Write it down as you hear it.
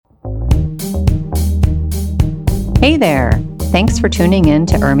Hey there! Thanks for tuning in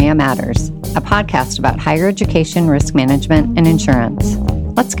to IRMIA Matters, a podcast about higher education, risk management, and insurance.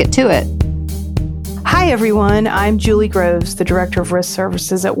 Let's get to it. Hi, everyone. I'm Julie Groves, the Director of Risk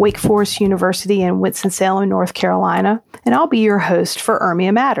Services at Wake Forest University in Winston-Salem, North Carolina, and I'll be your host for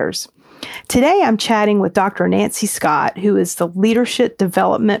IRMIA Matters. Today, I'm chatting with Dr. Nancy Scott, who is the Leadership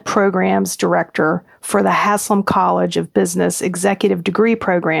Development Programs Director for the Haslam College of Business Executive Degree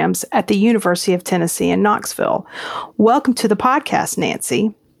Programs at the University of Tennessee in Knoxville. Welcome to the podcast,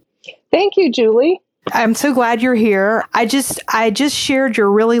 Nancy. Thank you, Julie. I'm so glad you're here. I just shared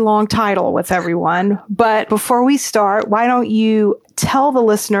your really long title with everyone, but before we start, why don't you tell the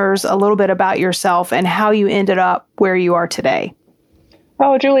listeners a little bit about yourself and how you ended up where you are today?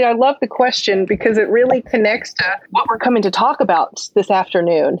 Oh, Julie, I love the question because it really connects to what we're coming to talk about this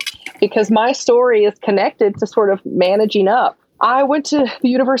afternoon, because my story is connected to sort of managing up. I went to the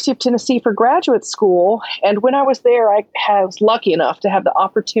University of Tennessee for graduate school, and when I was there, I was lucky enough to have the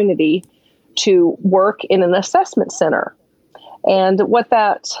opportunity to work in an assessment center. And what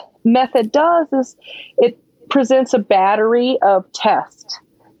that method does is it presents a battery of tests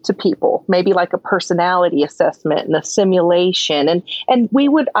to people, maybe like a personality assessment and a simulation. And we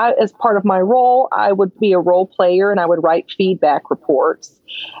would, as part of my role, I would be a role player and I would write feedback reports.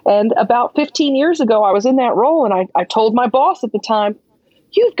 And about 15 years ago, I was in that role and I told my boss at the time,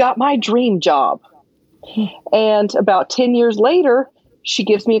 "You've got my dream job." And about 10 years later, she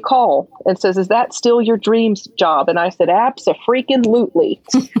gives me a call and says, "Is that still your dreams job?" And I said, "Abso-freaking-lutely."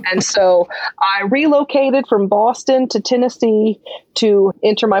 And so I relocated from Boston to Tennessee to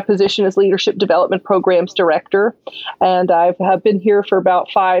enter my position as Leadership Development Programs Director. And I've been here for about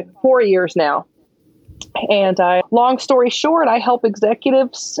 4 years now. And long story short, I help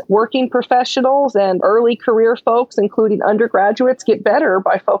executives, working professionals, and early career folks, including undergraduates, get better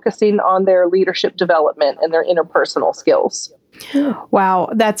by focusing on their leadership development and their interpersonal skills. Wow.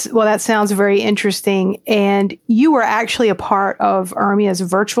 That sounds very interesting. And you were actually a part of IRMIA's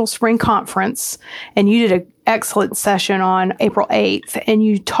virtual spring conference, and you did an excellent session on April 8th, and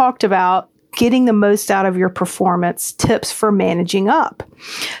you talked about getting the most out of your performance, tips for managing up.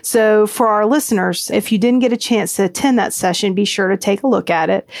 So for our listeners, if you didn't get a chance to attend that session, be sure to take a look at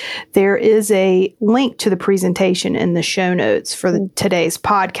it. There is a link to the presentation in the show notes for today's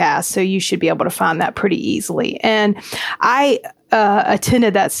podcast, so you should be able to find that pretty easily. And I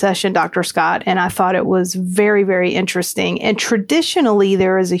attended that session, Dr. Scott, and I thought it was very, very interesting. And traditionally,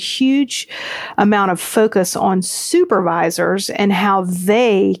 there is a huge amount of focus on supervisors and how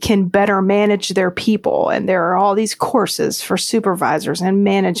they can better manage their people. And there are all these courses for supervisors and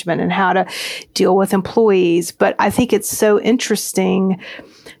management and how to deal with employees. But I think it's so interesting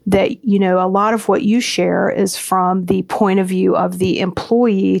that, you know, a lot of what you share is from the point of view of the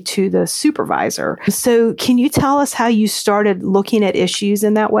employee to the supervisor. So can you tell us how you started looking at issues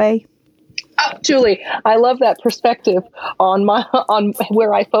in that way? Oh, Julie, I love that perspective on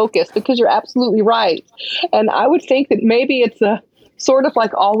where I focus, because you're absolutely right. And I would think that maybe it's a sort of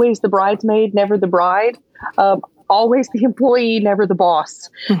like always the bridesmaid, never the bride, always the employee, never the boss.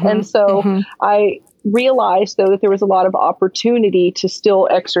 Mm-hmm, and so I realized, though, that there was a lot of opportunity to still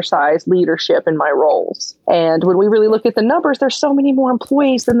exercise leadership in my roles. And when we really look at the numbers, there's so many more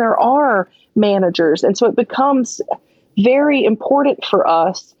employees than there are managers. And so it becomes very important for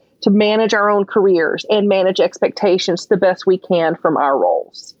us to manage our own careers and manage expectations the best we can from our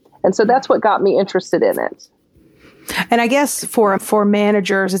roles. And so that's what got me interested in it. And I guess for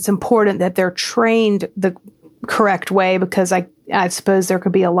managers, it's important that they're trained the correct way, because I suppose there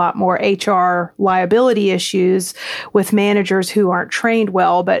could be a lot more HR liability issues with managers who aren't trained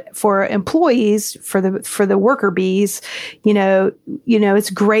well. But for employees, for the worker bees, you know,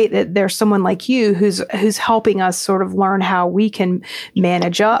 it's great that there's someone like you who's helping us sort of learn how we can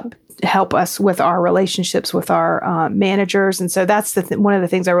manage up, help us with our relationships with our managers. And so that's one of the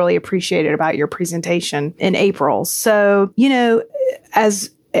things I really appreciated about your presentation in April. So, you know, as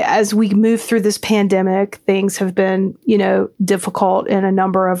we move through this pandemic, things have been, you know, difficult in a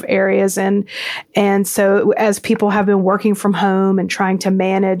number of areas. And so as people have been working from home and trying to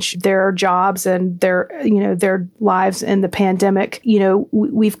manage their jobs and their lives in the pandemic, you know,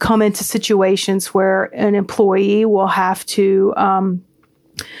 we've come into situations where an employee will have to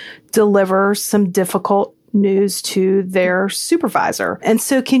deliver some difficult news to their supervisor. And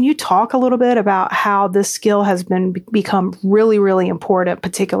so can you talk a little bit about how this skill has become really, really important,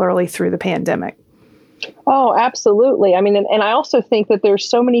 particularly through the pandemic? Oh, absolutely. I mean, and I also think that there's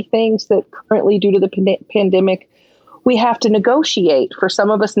so many things that currently, due to the pandemic, we have to negotiate. For some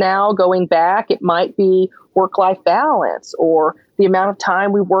of us now, going back, it might be work-life balance or the amount of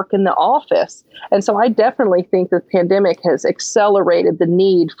time we work in the office. And so I definitely think the pandemic has accelerated the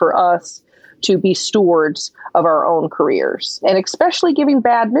need for us to be stewards of our own careers. And especially giving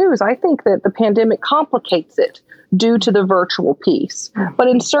bad news, I think that the pandemic complicates it due to the virtual piece. But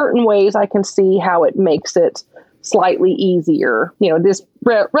in certain ways, I can see how it makes it slightly easier. It is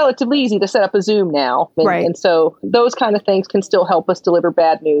relatively easy to set up a Zoom now. And so those kind of things can still help us deliver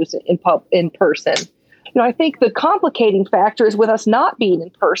bad news in person. I think the complicating factor is with us not being in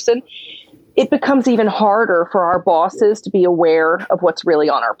person, it becomes even harder for our bosses to be aware of what's really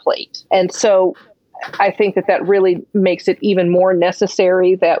on our plate. And so I think that really makes it even more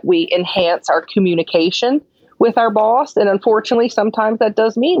necessary that we enhance our communication with our boss. And unfortunately, sometimes that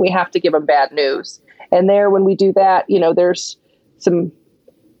does mean we have to give them bad news. And when we do that, there's some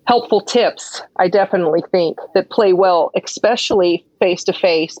helpful tips, I definitely think, that play well, especially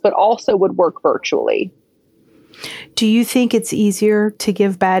face-to-face, but also would work virtually. Do you think it's easier to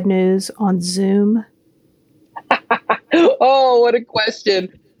give bad news on Zoom? Oh, what a question.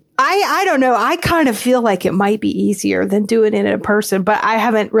 I don't know. I kind of feel like it might be easier than doing it in person, but I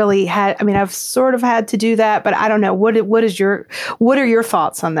haven't really had, I've sort of had to do that, but I don't know. What are your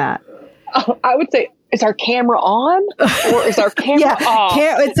thoughts on that? I would say, is our camera on or is our camera off?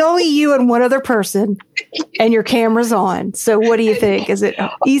 It's only you and one other person and your camera's on. So what do you think? Is it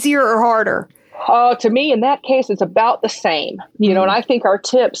easier or harder? To me, in that case, it's about the same, and I think our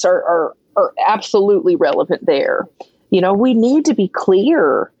tips are absolutely relevant there. We need to be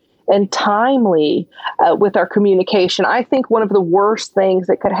clear and timely with our communication. I think one of the worst things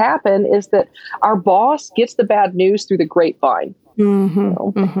that could happen is that our boss gets the bad news through the grapevine.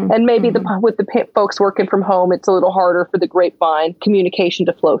 And maybe with the folks working from home, it's a little harder for the grapevine communication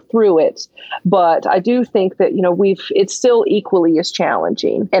to flow through it. But I do think that, it's still equally as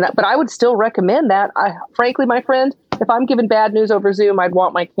challenging. But I would still recommend that. Frankly, my friend, if I'm giving bad news over Zoom, I'd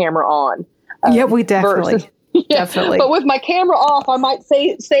want my camera on. We definitely. Definitely. But with my camera off, I might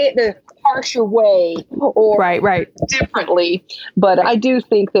say it in a harsher way or differently. But I do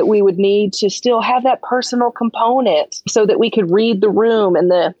think that we would need to still have that personal component so that we could read the room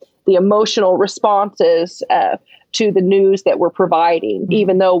and the emotional responses to the news that we're providing.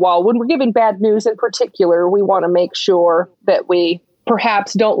 Even though when we're giving bad news in particular, we want to make sure that we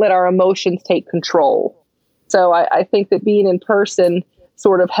perhaps don't let our emotions take control. So I think that being in person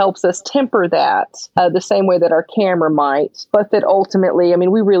sort of helps us temper that the same way that our camera might. But that ultimately,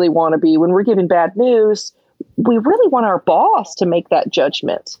 we really want to be, when we're giving bad news, we really want our boss to make that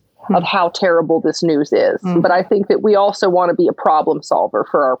judgment of how terrible this news is. But I think that we also want to be a problem solver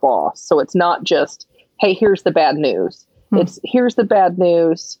for our boss. So it's not just, hey, here's the bad news. It's, here's the bad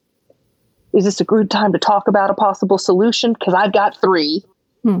news. Is this a good time to talk about a possible solution? Because I've got 3.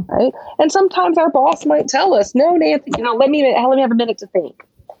 Right. And sometimes our boss might tell us, no, Nancy, let me have a minute to think.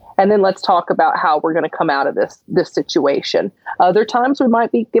 And then let's talk about how we're going to come out of this situation. Other times we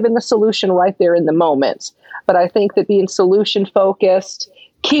might be given the solution right there in the moment. But I think that being solution focused,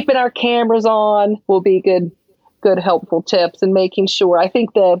 keeping our cameras on will be good, helpful tips, and making sure. I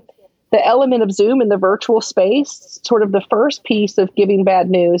think the element of Zoom in the virtual space, sort of the first piece of giving bad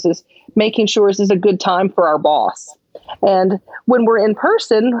news, is making sure this is a good time for our boss. And when we're in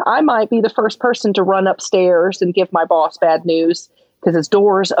person, I might be the first person to run upstairs and give my boss bad news because his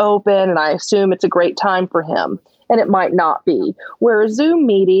door is open and I assume it's a great time for him. And it might not be. Where a Zoom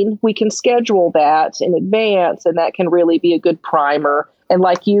meeting, we can schedule that in advance, and that can really be a good primer. And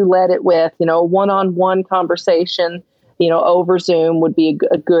like you led it with, a one-on-one conversation, over Zoom would be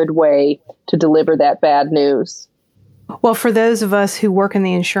a good way to deliver that bad news. Well, for those of us who work in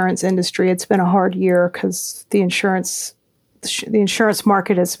the insurance industry, it's been a hard year because the insurance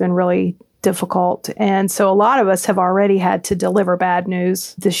market has been really difficult. And so a lot of us have already had to deliver bad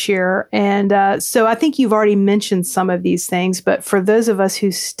news this year. And so I think you've already mentioned some of these things, but for those of us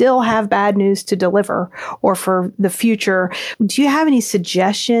who still have bad news to deliver or for the future, do you have any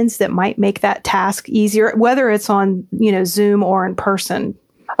suggestions that might make that task easier, whether it's on, Zoom or in person?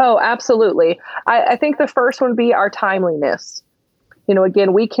 Oh, absolutely. I think the first one would be our timeliness.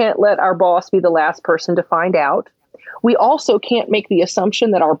 Again, we can't let our boss be the last person to find out. We also can't make the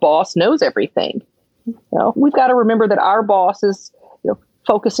assumption that our boss knows everything. We've got to remember that our boss is,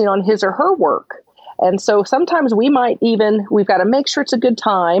 focusing on his or her work. And so sometimes we've got to make sure it's a good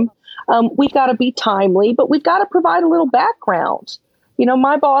time. We've got to be timely, but we've got to provide a little background.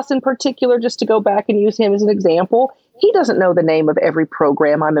 My boss in particular, just to go back and use him as an example, he doesn't know the name of every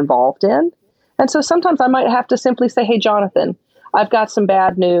program I'm involved in. And so sometimes I might have to simply say, hey, Jonathan, I've got some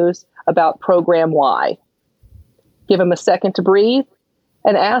bad news about program Y. give them a second to breathe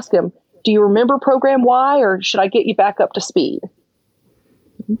and ask them, do you remember program Y, or should I get you back up to speed?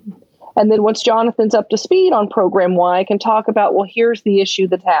 And then once Jonathan's up to speed on program Y, I can talk about, well, here's the issue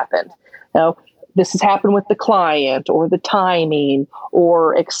that happened. Now, this has happened with the client or the timing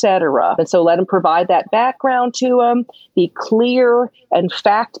or et cetera. And so let them provide that background to them, be clear and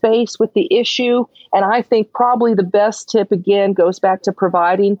fact-based with the issue. And I think probably the best tip, again, goes back to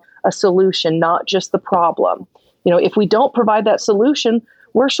providing a solution, not just the problem. You know, if we don't provide that solution,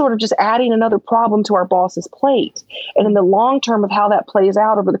 we're sort of just adding another problem to our boss's plate. And in the long term of how that plays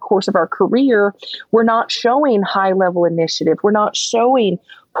out over the course of our career, we're not showing high-level initiative. We're not showing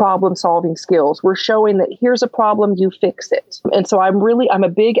problem-solving skills. We're showing that here's a problem, you fix it. And so I'm a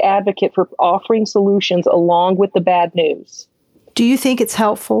big advocate for offering solutions along with the bad news. Do you think it's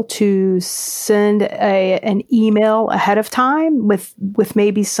helpful to send an email ahead of time with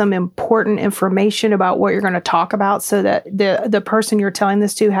maybe some important information about what you're going to talk about so that the person you're telling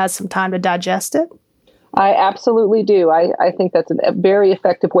this to has some time to digest it? I absolutely do. I think that's a very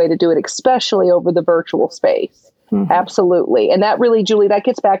effective way to do it, especially over the virtual space. Mm-hmm. Absolutely. And that really, Julie, that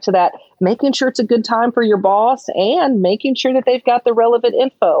gets back to that, making sure it's a good time for your boss and making sure that they've got the relevant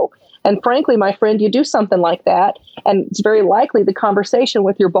info. And frankly, my friend, you do something like that, and it's very likely the conversation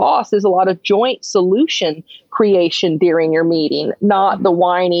with your boss is a lot of joint solution creation during your meeting, not the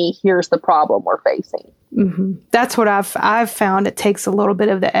whiny, here's the problem we're facing. Mm-hmm. That's what I've found. It takes a little bit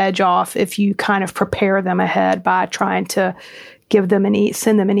of the edge off if you kind of prepare them ahead by trying to give them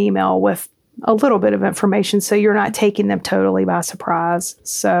send them an email with a little bit of information, so you're not taking them totally by surprise.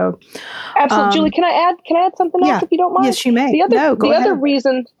 So, absolutely, Julie. Can I add something else if you don't mind? Yes, you may. The other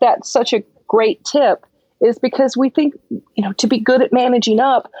reason that's such a great tip is because we think, to be good at managing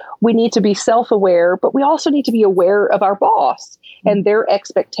up, we need to be self-aware, but we also need to be aware of our boss and their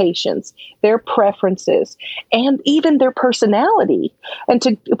expectations, their preferences, and even their personality. And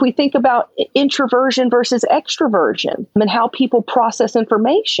if we think about introversion versus extroversion and how people process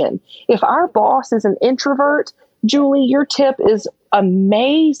information, if our boss is an introvert, Julie, your tip is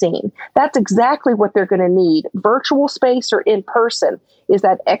amazing. That's exactly what they're going to need. Virtual space or in person is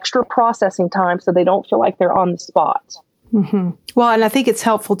that extra processing time so they don't feel like they're on the spot. Mm-hmm. Well, and I think it's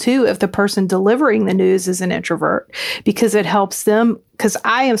helpful too if the person delivering the news is an introvert, because it helps them, because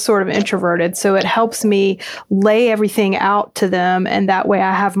I am sort of introverted, so it helps me lay everything out to them, and that way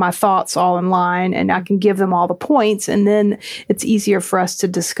I have my thoughts all in line and I can give them all the points, and then it's easier for us to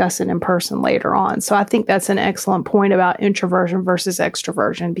discuss it in person later on. So I think that's an excellent point about introversion versus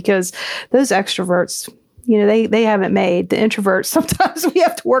extroversion, because those extroverts, they haven't made. The introverts, sometimes we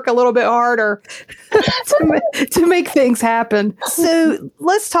have to work a little bit harder to make things happen. So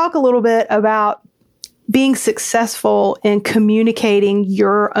let's talk a little bit about being successful in communicating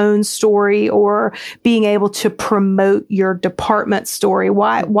your own story or being able to promote your department story.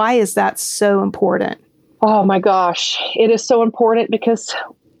 Why is that so important? Oh my gosh, it is so important because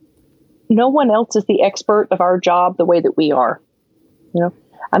no one else is the expert of our job the way that we are.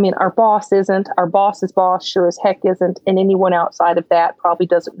 Our boss isn't, our boss's boss sure as heck isn't, and anyone outside of that probably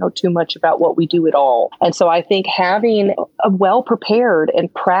doesn't know too much about what we do at all. And so I think having a well-prepared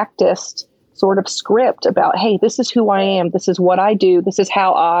and practiced sort of script about, hey, this is who I am, this is what I do, this is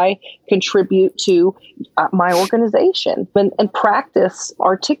how I contribute to my organization, and practice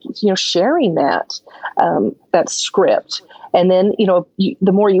sharing that script. And then,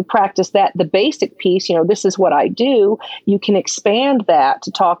 the more you practice that, the basic piece, this is what I do, you can expand that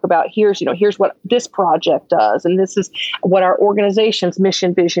to talk about here's what this project does. And this is what our organization's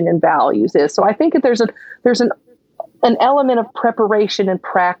mission, vision, and values is. So I think that there's an element of preparation and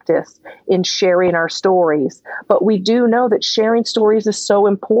practice in sharing our stories. But we do know that sharing stories is so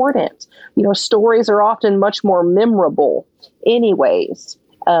important. Stories are often much more memorable anyways.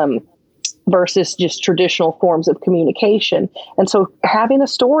 Versus just traditional forms of communication. And so having a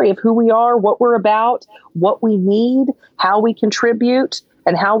story of who we are, what we're about, what we need, how we contribute,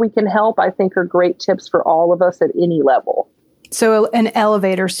 and how we can help, I think are great tips for all of us at any level. So an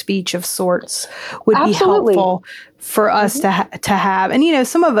elevator speech of sorts would Absolutely. Be helpful for us to have. And,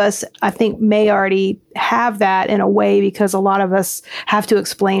 some of us, I think, may already have that in a way, because a lot of us have to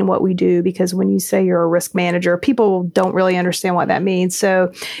explain what we do, because when you say you're a risk manager, people don't really understand what that means.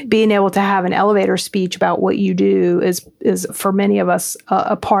 So being able to have an elevator speech about what you do is for many of us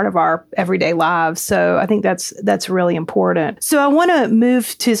a part of our everyday lives. So I think that's really important. So I want to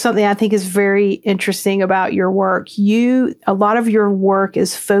move to something I think is very interesting about your work. A lot of your work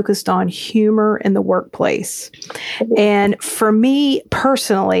is focused on humor in the workplace. And for me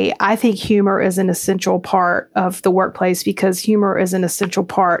personally, I think humor is an essential part of the workplace because humor is an essential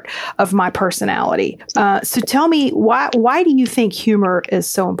part of my personality. So tell me, why do you think humor is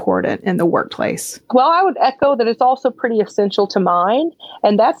so important in the workplace? Well, I would echo that it's also pretty essential to mine.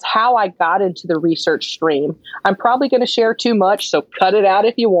 And that's how I got into the research stream. I'm probably going to share too much, so cut it out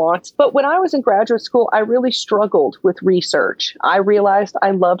if you want. But when I was in graduate school, I really struggled with research. I realized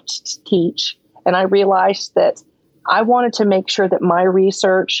I loved to teach, and I realized that I wanted to make sure that my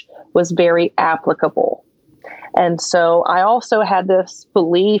research was very applicable. And so I also had this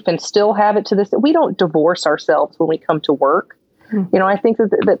belief, and still have it to this, that we don't divorce ourselves when we come to work. You know, I think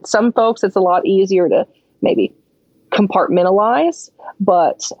that some folks, it's a lot easier to maybe compartmentalize,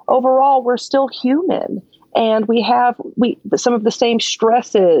 but overall, we're still human. And we have some of the same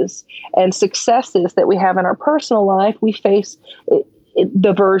stresses and successes that we have in our personal life, we face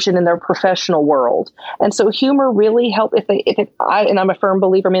diversion in their professional world. And so humor really helps and I'm a firm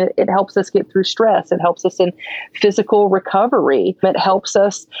believer, I mean, it helps us get through stress. It helps us in physical recovery. It helps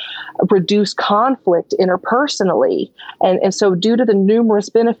us reduce conflict interpersonally. And so due to the numerous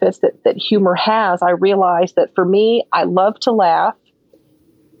benefits that humor has, I realized that for me, I love to laugh.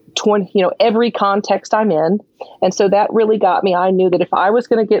 Every context I'm in. And so that really got me. I knew that if I was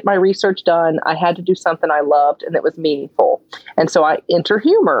going to get my research done, I had to do something I loved and that was meaningful. And so I enter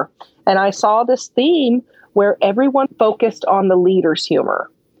humor. And I saw this theme where everyone focused on the leader's humor,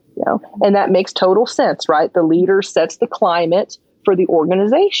 and that makes total sense, right? The leader sets the climate for the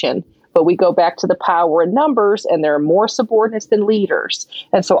organization. But we go back to the power in numbers, and there are more subordinates than leaders.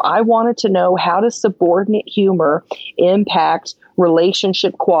 And so I wanted to know, how does subordinate humor impact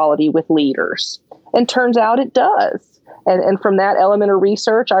relationship quality with leaders? And turns out it does. And from that element of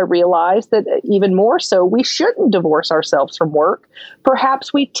research, I realized that even more so, we shouldn't divorce ourselves from work.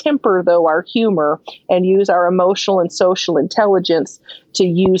 Perhaps we temper, though, our humor and use our emotional and social intelligence to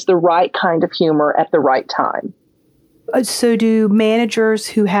use the right kind of humor at the right time. So do managers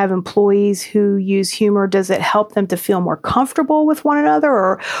who have employees who use humor, does it help them to feel more comfortable with one another?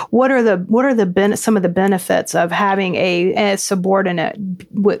 Or what are some of the benefits of having a subordinate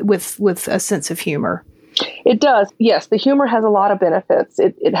with a sense of humor? It does. Yes, the humor has a lot of benefits.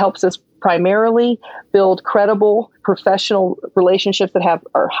 It helps us primarily build credible professional relationships that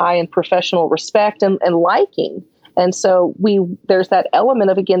are high in professional respect and liking. And so there's that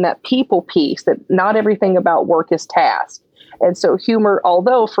element of, again, that people piece, that not everything about work is task. And so humor,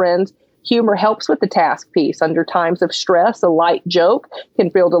 although, friends, humor helps with the task piece. Under times of stress, a light joke can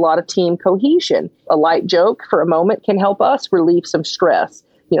build a lot of team cohesion. A light joke for a moment can help us relieve some stress.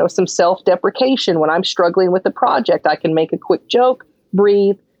 Some self-deprecation. When I'm struggling with the project, I can make a quick joke,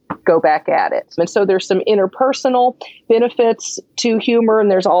 breathe, go back at it. And so there's some interpersonal benefits to humor, and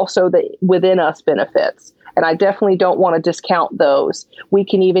there's also the within us benefits. And I definitely don't want to discount those. We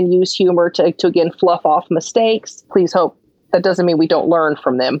can even use humor to again, fluff off mistakes. Please hope that doesn't mean we don't learn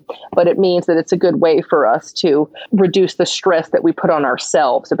from them, but it means that it's a good way for us to reduce the stress that we put on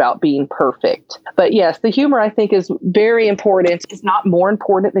ourselves about being perfect. But yes, the humor, I think, is very important. It's not more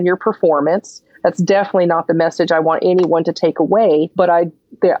important than your performance. That's definitely not the message I want anyone to take away. But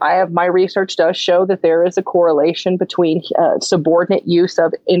my research does show that there is a correlation between subordinate use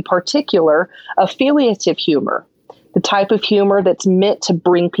of, in particular, affiliative humor. The type of humor that's meant to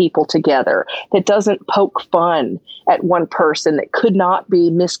bring people together, that doesn't poke fun at one person, that could not be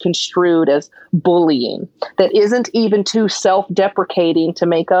misconstrued as bullying, that isn't even too self-deprecating to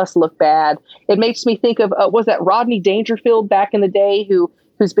make us look bad. It makes me think of, was that Rodney Dangerfield back in the day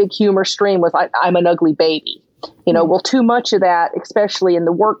whose big humor stream was, I'm an ugly baby. Well, too much of that, especially in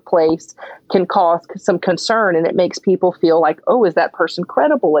the workplace, can cause some concern, and it makes people feel like, oh, is that person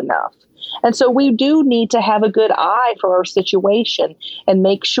credible enough? And so we do need to have a good eye for our situation and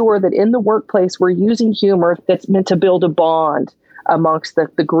make sure that in the workplace we're using humor that's meant to build a bond amongst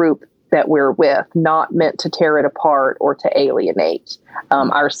the group that we're with, not meant to tear it apart or to alienate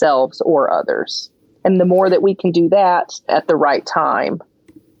ourselves or others. And the more that we can do that at the right time,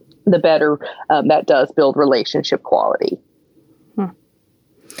 the better that does build relationship quality.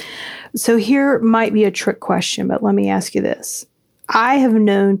 So here might be a trick question, but let me ask you this. I have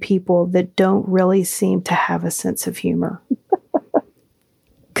known people that don't really seem to have a sense of humor.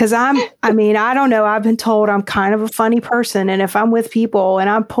 Because I don't know. I've been told I'm kind of a funny person. And if I'm with people and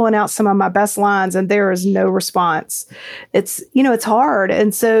I'm pulling out some of my best lines and there is no response, it's hard.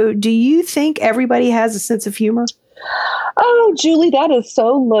 And so do you think everybody has a sense of humor? Oh, Julie, that is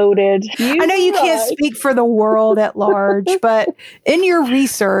so loaded. I know you can't speak for the world at large, but in your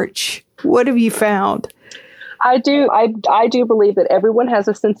research, what have you found? I do believe that everyone has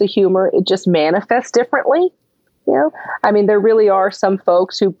a sense of humor. It just manifests differently. I mean, there really are some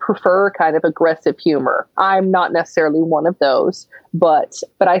folks who prefer kind of aggressive humor. I'm not necessarily one of those, but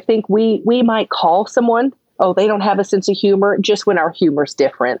I think we might call someone, oh, they don't have a sense of humor, just when our humor's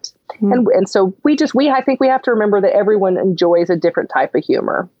different. And so I think we have to remember that everyone enjoys a different type of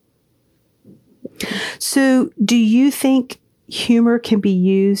humor. So do you think humor can be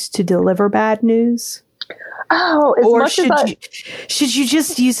used to deliver bad news? Oh, should you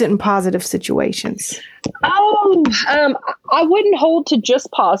just use it in positive situations? I wouldn't hold to just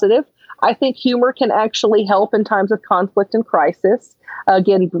positive. I think humor can actually help in times of conflict and crisis.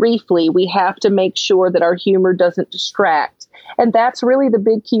 Again, briefly, we have to make sure that our humor doesn't distract. And that's really the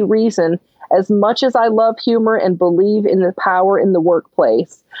big key reason. As much as I love humor and believe in the power in the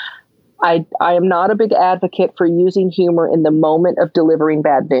workplace, I am not a big advocate for using humor in the moment of delivering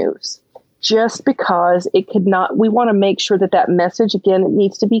bad news. Just because we want to make sure that message, again, it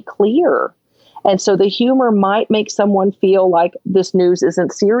needs to be clear. And so the humor might make someone feel like this news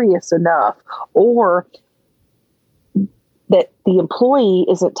isn't serious enough, or that the employee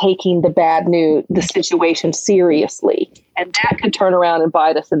isn't taking the bad news, the situation seriously. And that could turn around and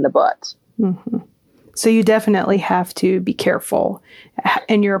bite us in the butt. Mm-hmm. So you definitely have to be careful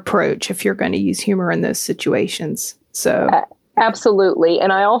in your approach if you're going to use humor in those situations. So absolutely.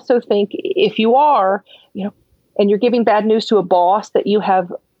 And I also think if you are, and you're giving bad news to a boss that you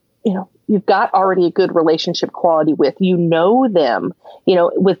have, you've got already a good relationship quality with, them,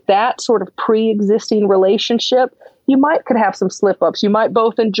 with that sort of pre-existing relationship, could have some slip ups. You might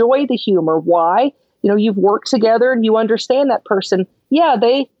both enjoy the humor. Why? You've worked together and you understand that person. Yeah,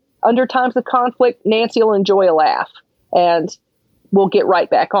 under times of conflict, Nancy will enjoy a laugh and we'll get right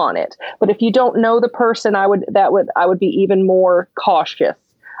back on it. But if you don't know the person, I would be even more cautious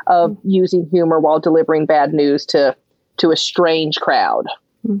of using humor while delivering bad news to a strange crowd.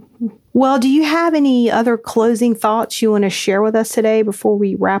 Mm-hmm. Well, do you have any other closing thoughts you want to share with us today before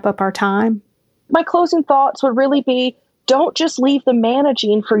we wrap up our time? My closing thoughts would really be, don't just leave the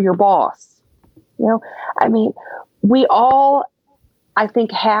managing for your boss. We all, I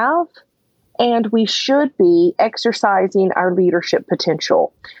think, have, and we should be exercising our leadership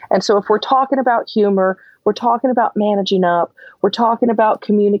potential. And so if we're talking about humor, we're talking about managing up, we're talking about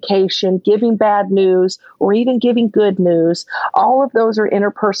communication, giving bad news, or even giving good news, all of those are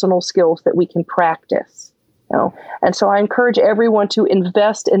interpersonal skills that we can practice. And so I encourage everyone to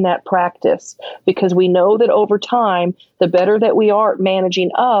invest in that practice, because we know that over time, the better that we are at managing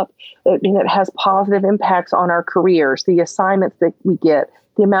up, it has positive impacts on our careers, the assignments that we get,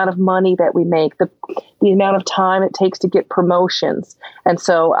 the amount of money that we make, the amount of time it takes to get promotions. And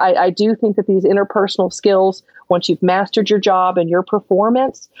so I do think that these interpersonal skills, once you've mastered your job and your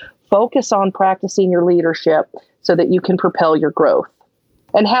performance, focus on practicing your leadership so that you can propel your growth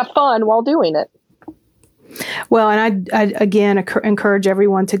and have fun while doing it. Well, and I again encourage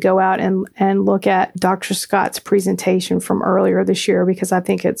everyone to go out and look at Dr. Scott's presentation from earlier this year, because I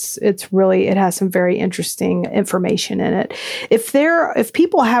think it has some very interesting information in it. If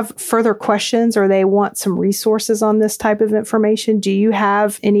people have further questions or they want some resources on this type of information, do you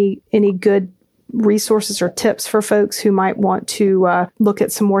have any good resources or tips for folks who might want to look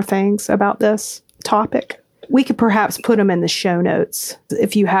at some more things about this topic? We could perhaps put them in the show notes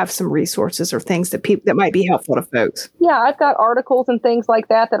if you have some resources or things that might be helpful to folks. Yeah, I've got articles and things like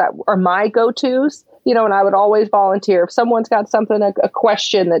that are my go-tos, and I would always volunteer. If someone's got something, a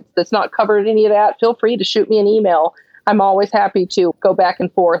question that's not covered in any of that, feel free to shoot me an email. I'm always happy to go back and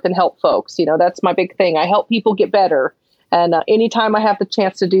forth and help folks. That's my big thing. I help people get better. And anytime I have the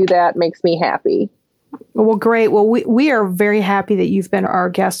chance to do that, makes me happy. Well, great. Well, we are very happy that you've been our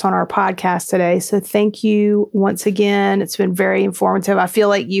guest on our podcast today. So thank you once again. It's been very informative. I feel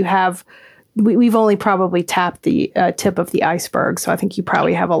like we've only probably tapped the tip of the iceberg. So I think you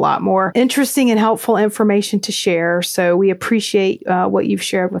probably have a lot more interesting and helpful information to share. So we appreciate what you've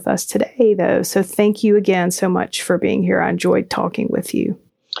shared with us today, though. So thank you again so much for being here. I enjoyed talking with you.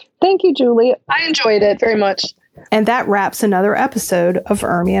 Thank you, Julie. I enjoyed it very much. And that wraps another episode of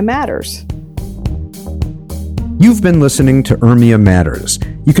URMIA Matters. You've been listening to URMIA Matters.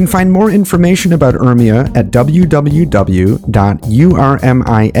 You can find more information about URMIA at www.urmia.org.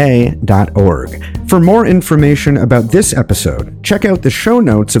 For more information about this episode, check out the show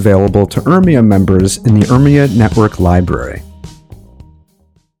notes available to URMIA members in the URMIA Network Library.